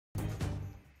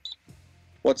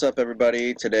What's up,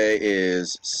 everybody? Today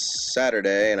is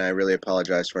Saturday, and I really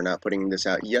apologize for not putting this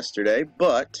out yesterday,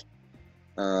 but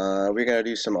we're going to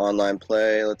do some online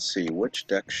play. Let's see, which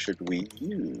deck should we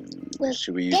use?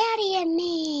 Should we use Daddy and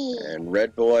me? And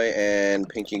Red Boy and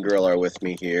Pinky Girl are with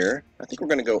me here. I think we're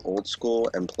going to go old school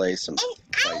and play some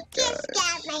fight guys.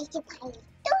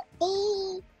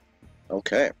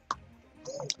 Okay.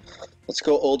 Let's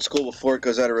go old school before it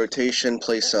goes out of rotation.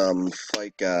 Play some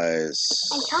fight guys.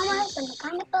 And Thomas in the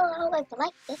comment below if you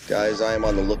like this. Guys, I am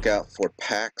on the lookout for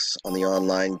packs on the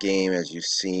online game. As you've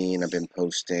seen, I've been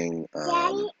posting.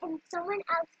 Daddy and someone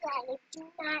else that I do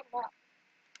not know.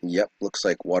 Yep, looks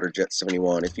like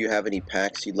WaterJet71. If you have any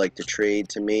packs you'd like to trade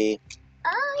to me,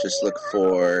 just look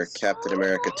for Captain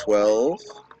America 12,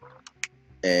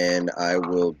 and I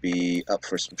will be up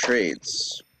for some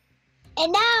trades.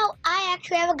 And now I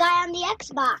actually have a guy on the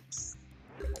Xbox.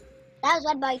 That was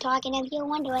Red Boy talking if you're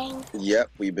wondering.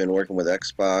 Yep, we've been working with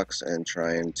Xbox and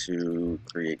trying to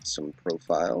create some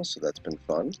profiles, so that's been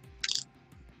fun.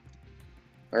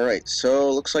 Alright, so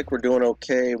looks like we're doing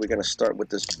okay. We're going to start with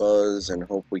this Buzz and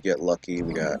hope we get lucky.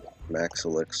 We got Max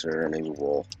Elixir, maybe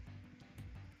we'll...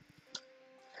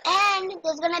 And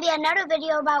there's going to be another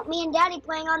video about me and Daddy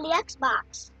playing on the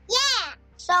Xbox. Yeah!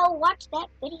 So watch that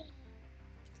video.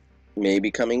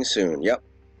 Maybe coming soon, yep.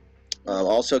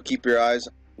 Also, keep your eyes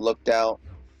looked out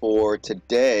for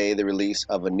today, the release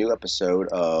of a new episode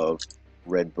of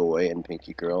Red Boy and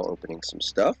Pinky Girl opening some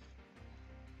stuff.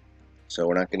 So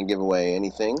we're not going to give away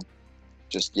anything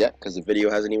just yet because the video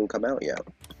hasn't even come out yet.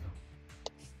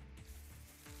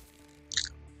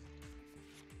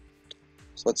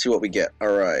 So let's see what we get.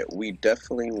 Alright, we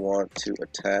definitely want to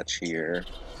attach here.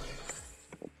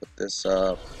 We'll put this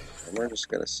up. And we're just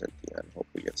going to sit the end. Hope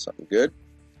we get something good.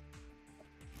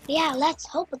 Yeah, let's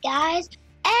hope, guys.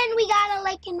 And we got a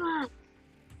Lake and Rock.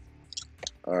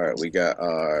 Alright, we got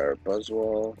our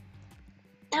Buzzwole.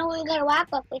 And when we got a Rock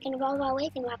Ruff, we can evolve our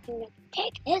Lake and Rock and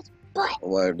kick his butt.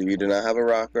 Well, we do not have a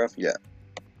Rock Ruff yet.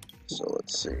 So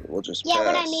let's see. We'll just pass.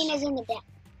 What I mean is in the deck.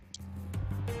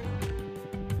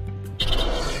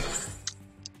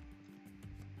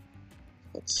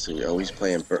 Let's see. Oh, he's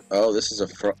playing... Oh, this is a...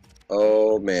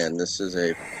 Oh, man. This is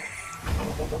a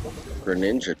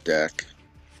Greninja deck.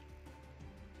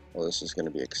 Well, this is going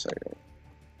to be exciting.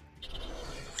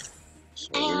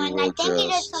 So And I think he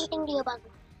did something to you about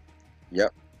that.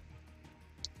 Yep.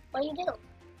 What do you do?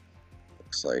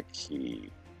 Looks like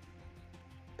he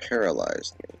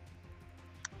paralyzed me.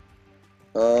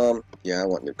 Yeah, I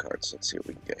want new cards. Let's see what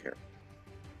we can get here.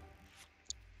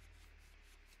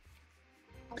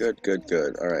 Good, good,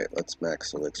 good. Alright, let's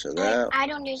Max Elixir that. I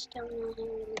don't just don't know how to do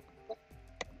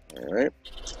it. Alright.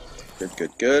 Good,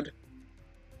 good, good.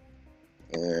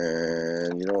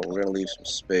 And you know what? We're going to leave some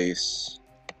space.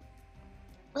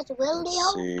 What's Will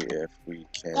Let's see if we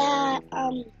can...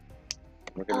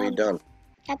 we're going to be done.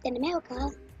 Captain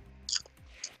America.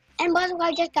 And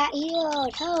Buzzwole just got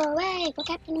healed. Hooray for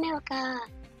Captain America.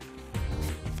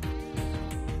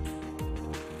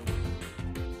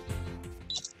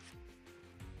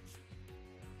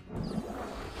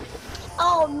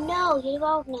 Oh no, he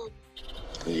evolved now.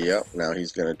 Yep, now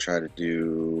he's going to try to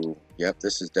do... Yep,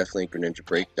 this is definitely a Greninja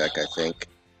Break deck, I think.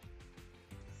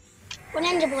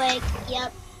 Greninja Break,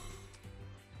 yep.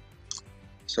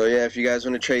 So yeah, if you guys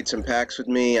want to trade some packs with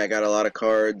me, I got a lot of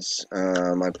cards.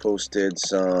 I posted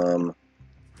some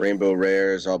Rainbow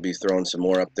Rares. I'll be throwing some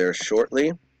more up there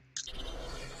shortly.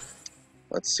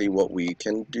 Let's see what we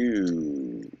can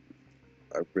do.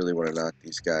 I really want to knock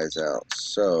these guys out,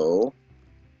 so...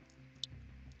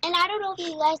 And I don't know if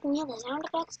you guys can hear the sound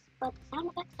effects, but the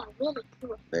sound effects are really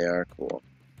cool. They are cool.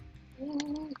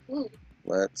 Mm-hmm.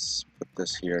 Let's put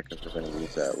this here because we're going to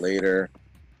use that later.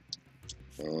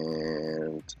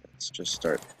 And let's just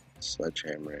start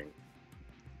sledgehammering.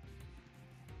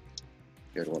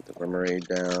 Good, I want the Remoraid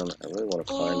down. I really want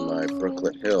to find my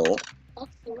Brooklet Hill.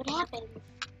 Let's see what happens.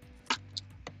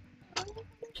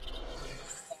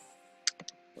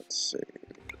 Let's see.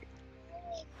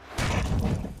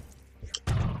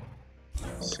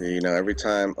 See, now every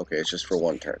time... Okay, it's just for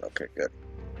one turn. Okay, good.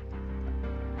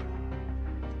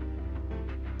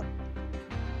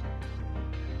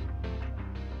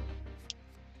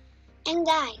 And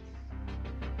guys.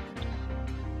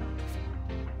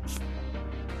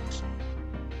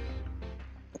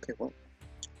 Okay, well.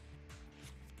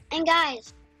 And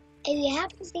guys, if you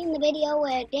haven't seen the video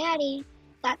where Daddy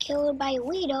got killed by a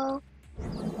Weedle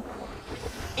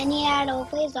and he had a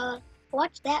Rayquaza,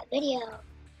 watch that video.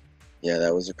 Yeah,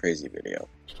 that was a crazy video.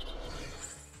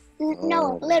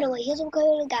 No, literally, his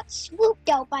Rayquaza got swooped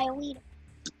out by a Weedle.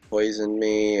 Poisoned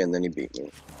me, and then he beat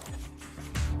me.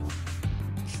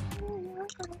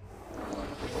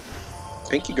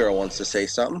 Pinky Girl wants to say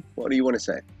something. What do you want to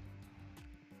say?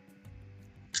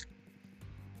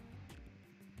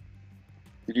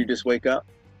 Did you just wake up?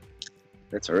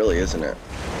 It's early, isn't it?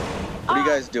 What are you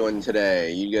guys doing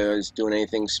today? You guys doing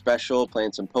anything special?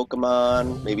 Playing some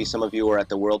Pokemon? Maybe some of you are at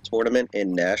the World Tournament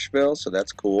in Nashville, so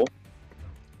that's cool.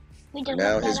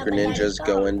 Now his Greninja's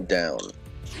going down.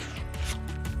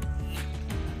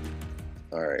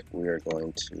 Alright, we are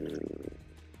going to...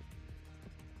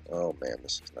 Oh man,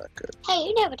 this is not good. Hey,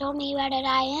 you never told me you had a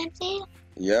Diancie.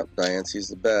 Yep, Diancie's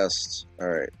the best.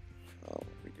 Alright. Oh, what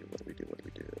do we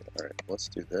do? Alright, let's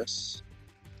do this.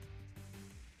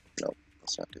 Nope,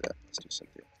 let's not do that. Let's do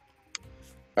Cynthia.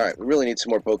 Alright, we really need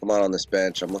some more Pokemon on this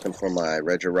bench. I'm looking for my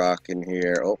Regirock in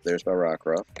here. Oh, there's my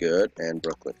Rockruff. Good. And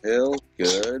Brooklyn Hill.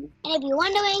 Good. And if you're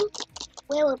wondering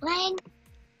where we're playing,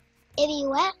 if you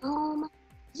were at home,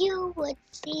 you would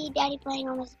see Daddy playing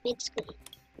on this big screen.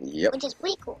 Yep. Which is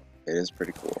pretty cool. It is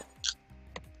pretty cool.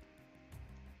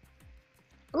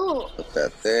 Ooh. Put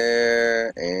that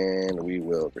there, and we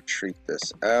will retreat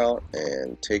this out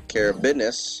and take care of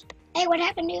business. Hey, what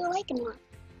happened to your Lakin one?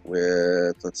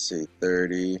 With, let's see,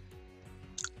 30. 9,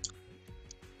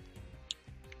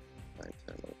 10,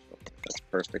 11, 12. That's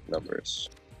perfect numbers.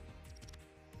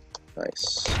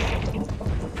 Nice.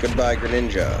 Goodbye,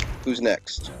 Greninja. Who's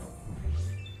next?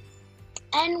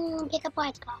 And pick up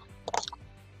White's card.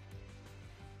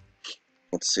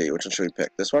 Let's see, which one should we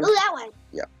pick? This one? Ooh, that one.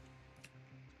 Yeah.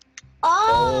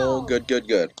 Oh! Good.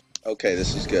 Okay,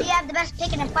 this is good. We have the best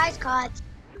picking and prize cards.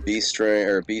 Beast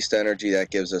Energy, that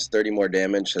gives us 30 more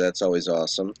damage, so that's always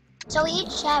awesome. So we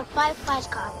each have 5 prize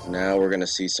cards. Now we're gonna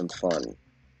see some fun.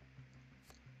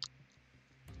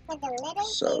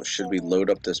 So, should we load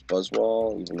up this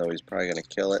Buzzwole, even though he's probably gonna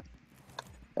kill it?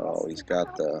 Oh, he's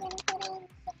got the...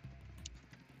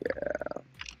 Yeah.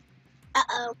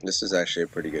 Uh-oh. This is actually a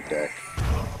pretty good deck.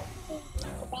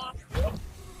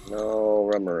 No,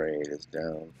 Remoraid is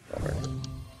down.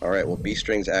 Alright, well,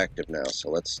 B-String's active now, so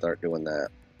let's start doing that.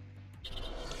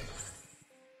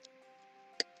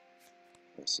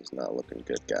 This is not looking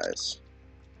good, guys.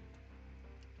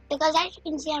 Because as you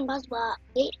can see on Buzzwole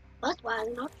is an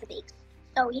Ultra Beast.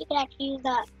 So he could actually use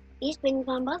the B-Strings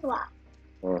on Buzzwole.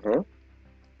 Uh-huh.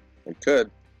 We could.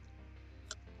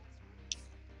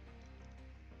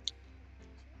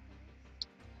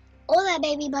 Or that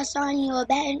baby bus on your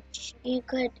bench, you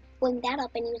could bring that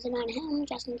up and use it on him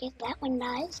just in case that one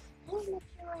dies.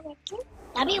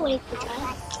 That'd be a way to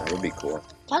try. That would be cool.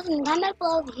 Tell us in the comment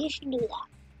below if you should do that.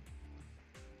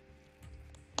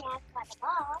 Yeah, got the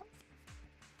ball.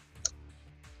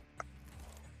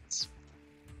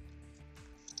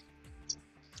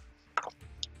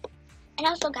 And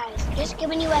also guys, just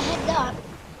giving you a heads up,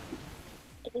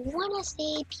 if you want to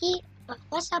see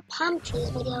Professor Palm Tree's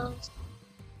videos,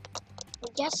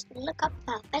 just look up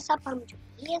Professor Palm Tree.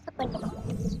 He is a friend of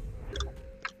ours.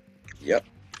 Yep.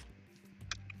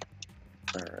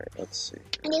 Alright, let's see.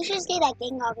 And you should see that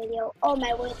Gengar video. Oh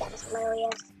my word, that was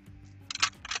hilarious.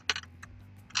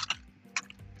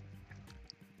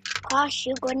 Crush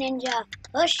you, Greninja.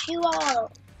 Push you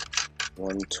all.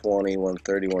 120,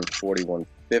 130, 140,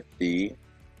 150.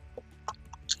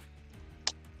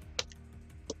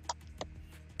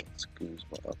 Let's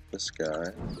Guzma up this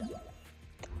guy.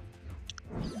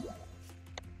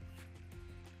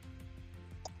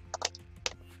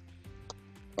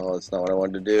 Oh, that's not what I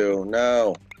wanted to do.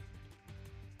 No!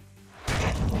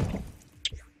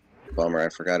 Bummer, I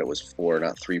forgot it was 4,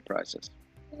 not 3 prizes.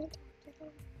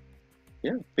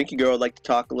 Yeah, Pinky Girl would like to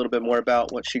talk a little bit more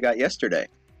about what she got yesterday.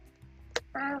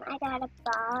 I got a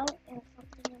ball and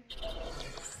something.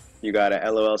 You got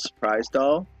a LOL surprise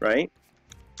doll, right?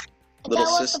 Little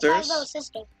sisters? Little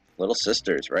sister. Little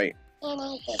sisters, right.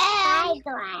 And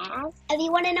if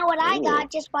you want to know what I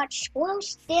got, just watch Squirrel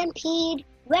Stampede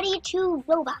Ready to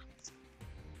Robots.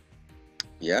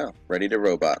 Yeah, Ready to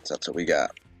Robots. That's what we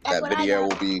got. That's that video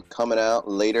will be coming out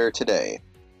later today.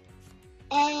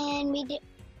 And we did.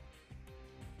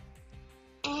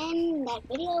 And that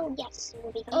video, yes,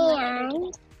 will be coming out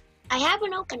later today. I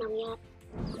haven't opened them yet.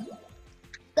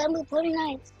 It's gonna be pretty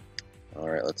nice.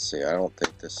 Alright, let's see. I don't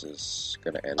think this is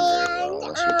gonna end very well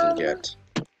unless we can get.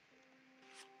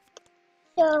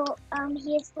 So,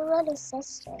 he's the little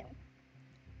sister.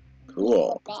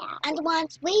 Cool. And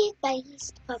once we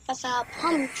faced Professor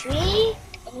Palm Tree,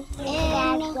 and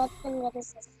the little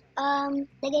sister.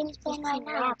 The game is playing right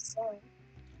now.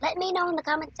 Let me know in the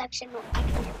comment section.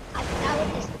 I forgot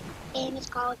what this game is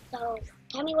called, so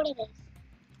tell me what it is.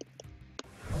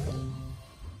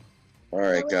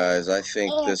 Alright guys, I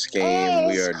think this game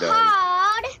we are done.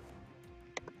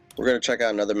 We're gonna check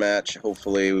out another match.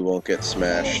 Hopefully we won't get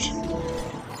smashed.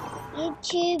 You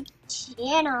YouTube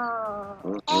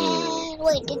channel. And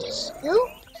wait, did you scoop?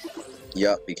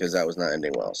 Yep, because that was not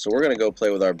ending well. So we're gonna go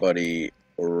play with our buddy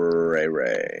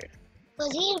Ray.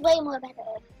 Because he's way more better.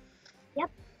 Yep.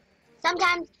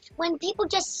 Sometimes when people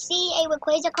just see a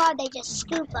Rayquaza card, they just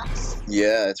scoop us.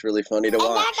 Yeah, it's really funny to watch.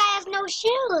 And that guy has no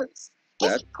shoes.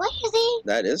 It's crazy.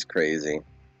 That is crazy.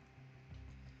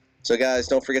 So guys,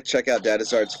 don't forget to check out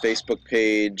Dadizard's Facebook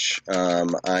page.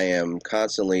 I am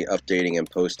constantly updating and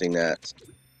posting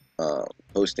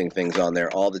things on there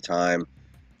all the time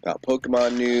about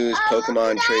Pokemon news,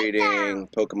 Pokemon trading,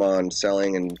 Pokemon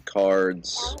selling and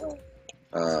cards.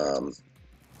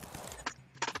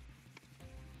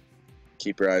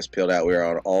 Keep your eyes peeled out. We're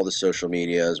on all the social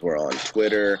medias. We're on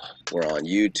Twitter. We're on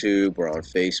YouTube. We're on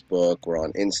Facebook. We're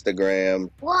on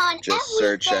Instagram. We're on Just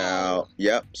search out.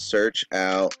 Yep, search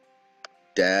out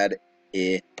Dadizard.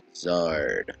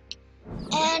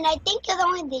 And I think you're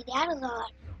only the Dadizard.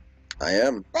 I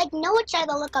am. Like Noah tried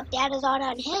to look up Dadizard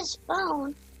on his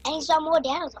phone, and he saw more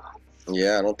Dadizard.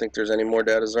 Yeah, I don't think there's any more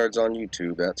Dadizards on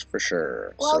YouTube. That's for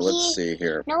sure. Well, so let's see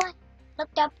here. Noah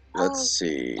looked up. Let's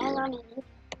see. Dadizard on YouTube.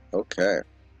 Okay.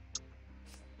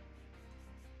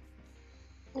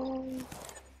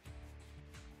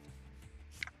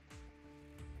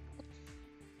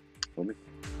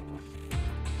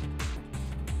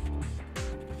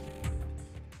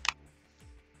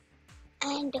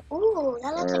 And ooh,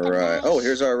 that looks like a Alright. nice. Oh,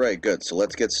 here's our Ray. Good. So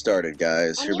let's get started,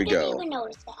 guys. And Here we go. didn't even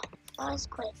notice that. That was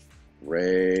quick.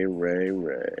 Ray.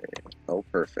 Oh,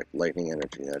 perfect. Lightning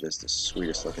energy. That is the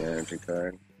sweetest looking energy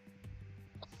card.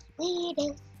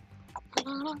 Sweetest.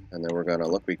 And then we're gonna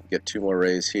look. We can get 2 more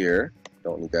Rays here.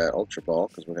 Don't need that Ultra Ball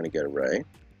because we're gonna get a Ray.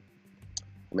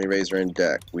 How many Rays are in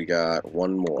deck? We got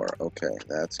 1 more. Okay,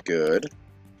 that's good.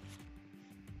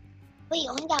 Wait, you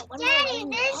only got 1 more. Daddy,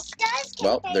 this does get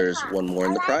Well, there's paper. 1 more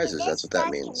in the Imagine prizes. this That's what that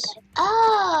does means. get paper.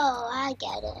 Oh, I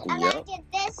get it. Yep. Imagine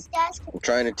this does get I'm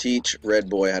trying to teach Red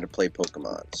Boy how to play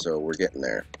Pokemon, so we're getting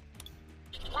there.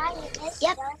 Imagine this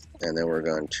Yep. does get And then we're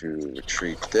going to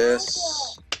retreat this.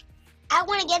 I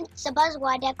want to get the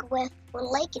Buzzwole deck with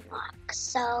Lake and Rock,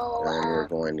 so And we're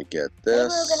going to get maybe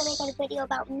this. we're going to make a video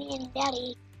about me and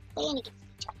Daddy playing against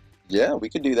each other. Yeah, we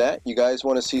could do that. You guys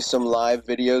want to see some live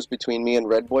videos between me and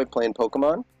Red Boy playing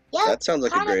Pokemon? Yeah, That sounds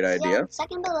like a great idea.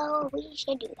 Second below, we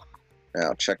should do that.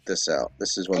 Now, check this out.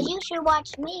 This is when... Because you should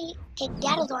watch me kick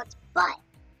Dadizard's butt.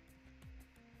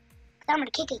 'Cause I'm going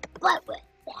to kick his butt with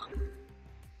that.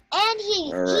 And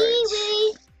he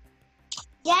really...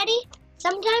 Daddy,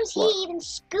 sometimes he even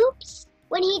scoops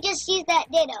when he just sees that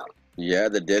Ditto. Yeah,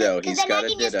 the Ditto. He's got a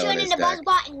Ditto in his then I can just turn into deck.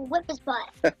 Buzzbot and whip his butt.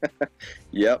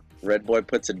 Yep, Red Boy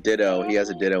puts a Ditto. He has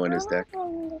a Ditto in his deck.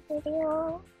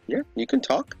 Yeah, you can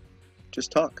talk.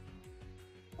 Just talk.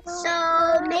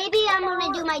 So maybe I'm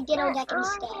going to do my Ditto deck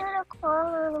instead.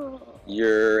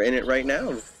 You're in it right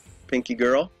now, Pinky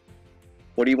Girl.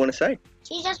 What do you want to say?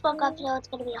 She just woke up, so it's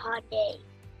going to be a hard day.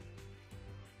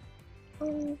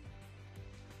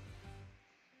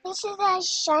 This is a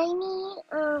shiny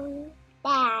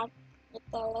bag with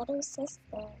their little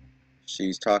sister.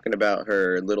 She's talking about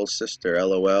her little sister,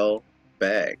 LOL,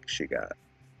 bag she got.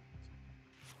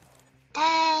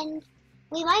 And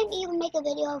we might even make a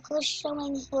video of her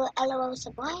showing her LOL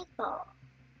surprise ball.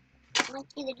 Want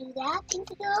you to do that,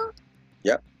 Pinky Girl?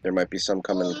 Yep, there might be some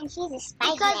coming. And she's a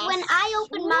spider. Because when I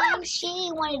opened mine, she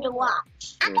wanted to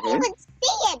watch. I can even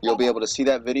see it. You'll be able to see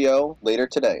that video later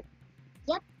today.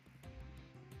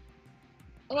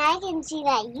 And I can see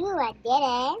that you did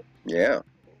it. Yeah.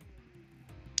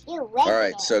 You read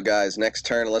Alright, it. so guys, next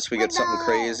turn, unless we get something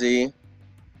crazy,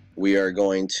 we are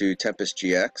going to Tempest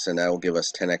GX, and that will give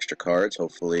us 10 extra cards,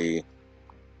 hopefully.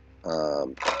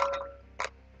 And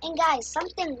guys,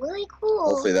 something really cool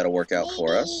Hopefully that'll work out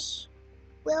for us.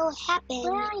 will happen.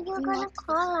 When are you gonna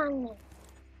call on me?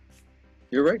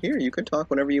 You're right here. You can talk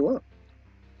whenever you want.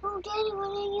 Oh, Daddy, when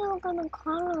are you gonna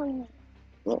call on me?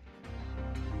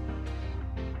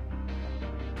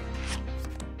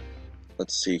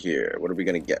 Let's see here. What are we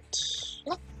going to get?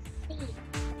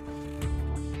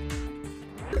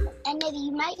 And if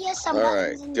you might hear some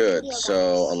Alright, buttons in the good. video,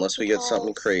 So, guys, unless we get something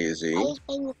because crazy. I was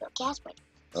playing with the Casper.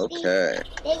 Okay.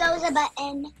 There goes a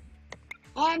button.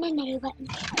 And another button.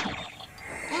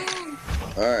 And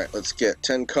Alright, let's get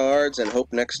 10 cards and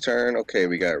hope next turn. Okay,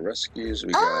 we got rescues.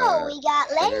 We got we got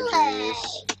Lele.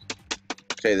 energies.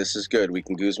 Okay, this is good. We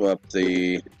can Guzma up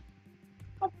the...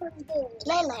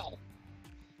 Lele.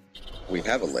 We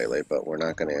have a Lele, but we're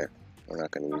not gonna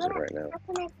use it right now.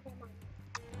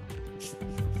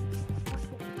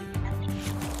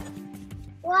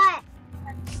 What?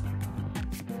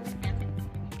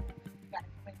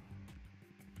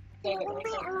 David,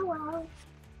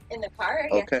 in the car.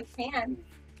 Okay. Yes, you can.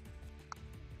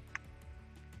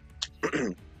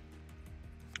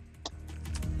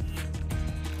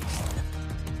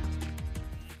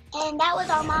 And that was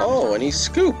our mom. Oh, and he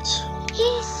scooped.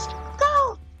 He's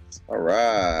go. All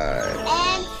right.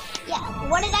 And yeah,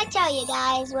 what did I tell you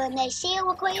guys? When they see a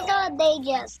Rayquaza, they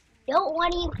just don't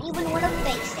want to even want to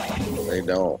face it. They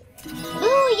don't.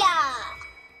 Booyah!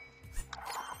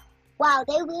 Wow,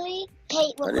 they really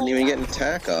hate Rayquaza. I didn't even get an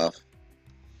attack off.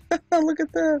 Look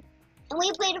at that. And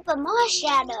we played it for more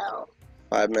Shadow.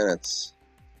 5 minutes.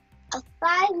 A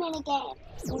 5-minute game.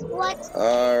 What?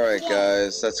 Alright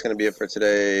guys, that's going to be it for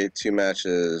today. 2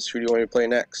 matches. Who do you want me to play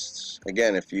next?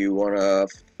 Again, if you want to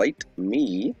fight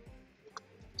me,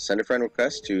 send a friend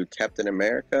request to Captain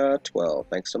America 12.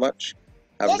 Thanks so much.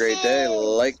 Have a great day.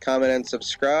 Like, comment, and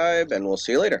subscribe, and we'll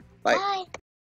see you later. Bye. Bye.